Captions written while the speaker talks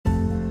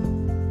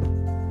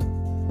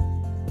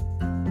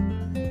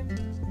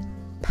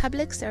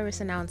public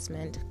service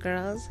announcement: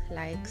 girls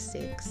like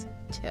sex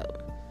too.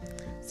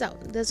 So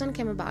this one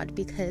came about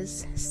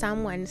because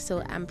someone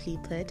so amply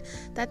put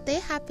that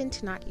they happen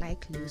to not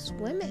like loose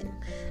women.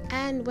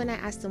 And when I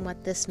asked them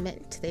what this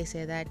meant, they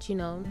said that,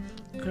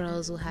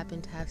 girls will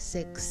happen to have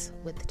sex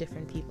with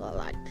different people a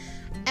lot.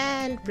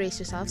 And brace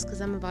yourselves,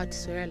 because I'm about to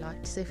swear a lot.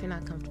 So if you're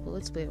not comfortable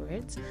with swear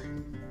words,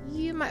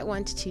 you might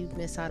want to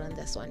miss out on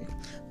this one.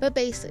 But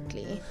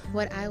basically,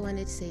 what I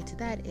wanted to say to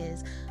that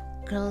is,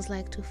 girls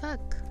like to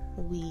fuck.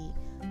 We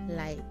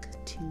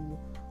like to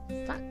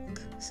fuck.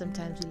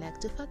 Sometimes we like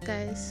to fuck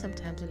guys,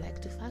 sometimes we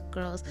like to fuck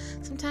girls,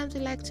 sometimes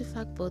we like to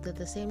fuck both at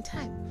the same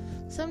time.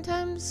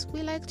 Sometimes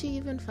we like to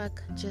even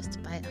fuck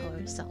just by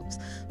ourselves,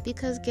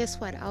 because guess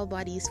what? Our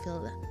bodies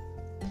feel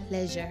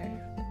pleasure,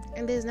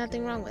 and there's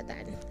nothing wrong with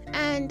that.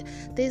 And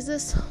there's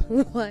this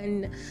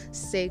one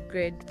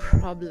sacred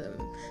problem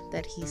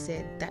that he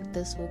said that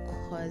this will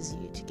cause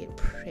you to get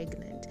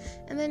pregnant,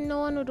 and then no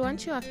one would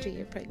want you after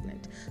you're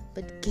pregnant.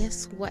 But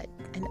guess what?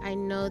 And I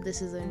know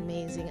this is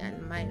amazing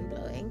and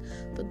mind-blowing,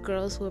 but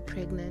girls who are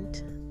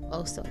pregnant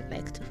also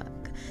like to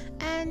fuck.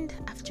 And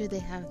after they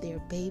have their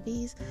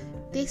babies,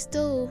 they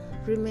still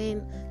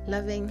remain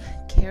loving,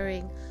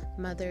 caring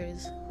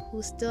mothers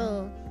who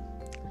still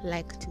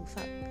like to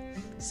fuck.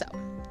 So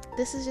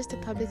this is just a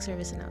public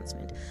service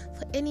announcement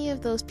for any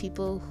of those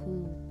people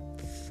who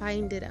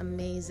find it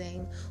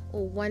amazing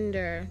or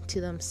wonder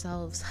to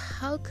themselves,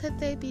 how could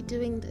they be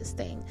doing this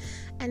thing?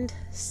 And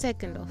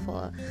second of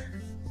all,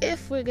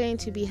 if we're going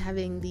to be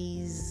having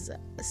these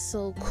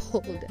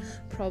so-called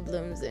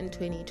problems in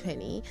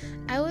 2020,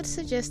 I would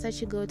suggest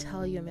that you go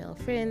tell your male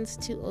friends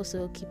to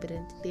also keep it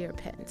in their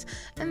pants,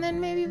 and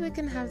then maybe we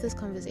can have this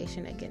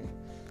conversation again.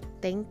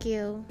 Thank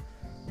you.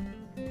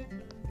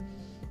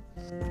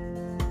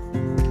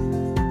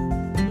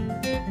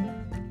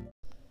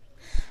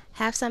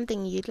 Have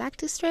something you'd like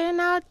to straighten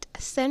out?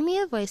 Send me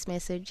a voice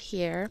message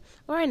here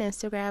or on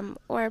Instagram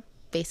or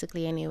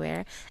basically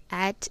anywhere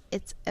at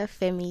It's a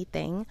Femi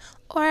Thing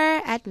or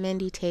at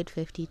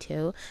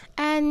MendyTate52,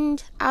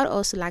 and I'd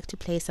also like to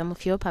play some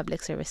of your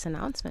public service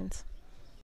announcements.